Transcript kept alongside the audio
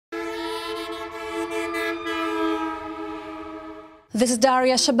This is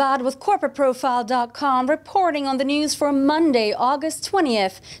Daria Shabad with CorporateProfile.com reporting on the news for Monday, August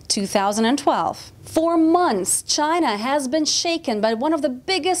 20th, 2012. For months, China has been shaken by one of the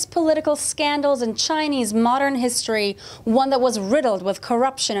biggest political scandals in Chinese modern history, one that was riddled with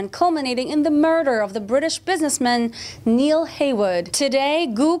corruption and culminating in the murder of the British businessman Neil Heywood. Today,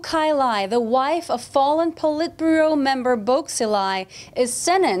 Kailai, the wife of fallen Politburo member Bo Xilai, is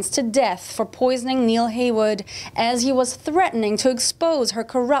sentenced to death for poisoning Neil Heywood as he was threatening to expose her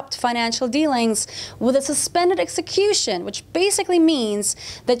corrupt financial dealings with a suspended execution, which basically means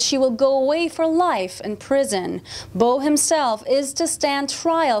that she will go away for life in prison. Bo himself is to stand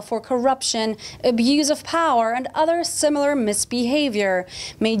trial for corruption, abuse of power, and other similar misbehavior.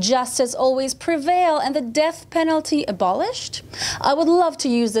 May justice always prevail and the death penalty abolished? I would love to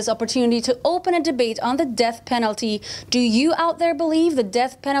use this opportunity to open a debate on the death penalty. Do you out there believe the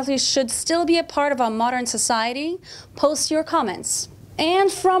death penalty should still be a part of our modern society? Post your comments.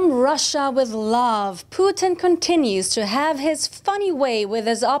 And from Russia with love, Putin continues to have his funny way with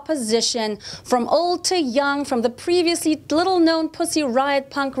his opposition, from old to young, from the previously little-known Pussy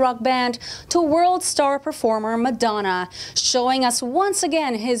Riot punk rock band to world star performer Madonna, showing us once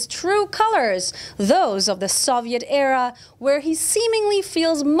again his true colors, those of the Soviet era, where he seemingly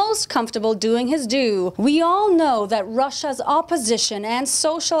feels most comfortable doing his due. We all know that Russia's opposition and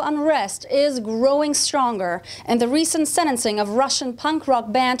social unrest is growing stronger, and the recent sentencing of Russian punk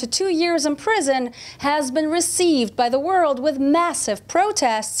rock band to 2 years in prison has been received by the world with massive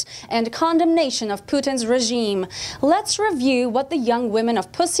protests and condemnation of Putin's regime. Let's review what the young women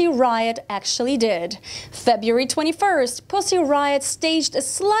of Pussy Riot actually did. February 21st, Pussy Riot staged a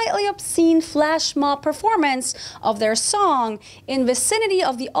slightly obscene flash mob performance of their song in vicinity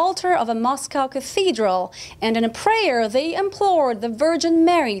of the altar of a Moscow cathedral, and in a prayer they implored the Virgin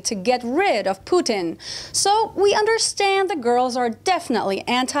Mary to get rid of Putin. So we understand the girls are definitely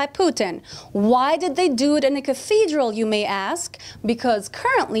anti-Putin. Why did they do it in a cathedral, you may ask? Because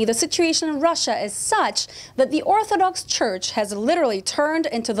currently the situation in Russia is such that the Orthodox Church has literally turned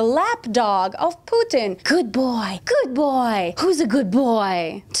into the lapdog of Putin. Good boy, good boy, who's a good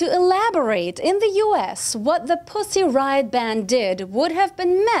boy? To elaborate, in the US, what the Pussy Riot band did would have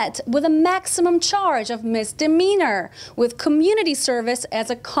been met with a maximum charge of misdemeanor, with community service as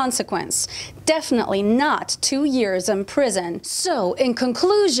a consequence. Definitely not 2 years in prison. So, in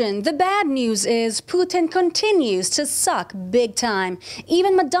conclusion, the bad news is Putin continues to suck big time.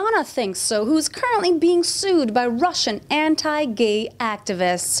 Even Madonna thinks so, who's currently being sued by Russian anti-gay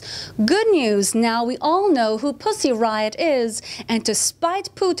activists. Good news, now we all know who Pussy Riot is, and to spite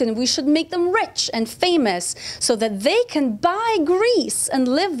Putin, we should make them rich and famous so that they can buy Greece and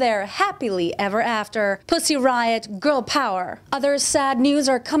live there happily ever after. Pussy Riot, girl power. Other sad news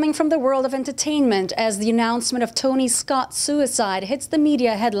are coming from the world of entertainment as the announcement of Tony Scott's suicide hits the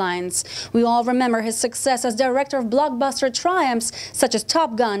media headlines. We all remember his success as director of blockbuster triumphs such as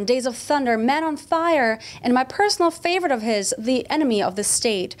Top Gun, Days of Thunder, Man on Fire, and my personal favorite of his, The Enemy of the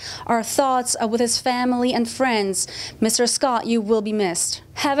State. Our thoughts are with his family and friends. Mr. Scott, you will be missed.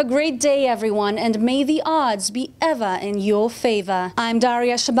 Have a great day, everyone, and may the odds be ever in your favor. I'm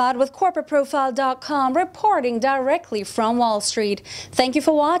Daria Shabad with CorporateProfile.com reporting directly from Wall Street. Thank you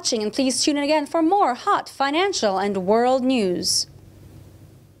for watching, and please tune in again for more hot financial and world news.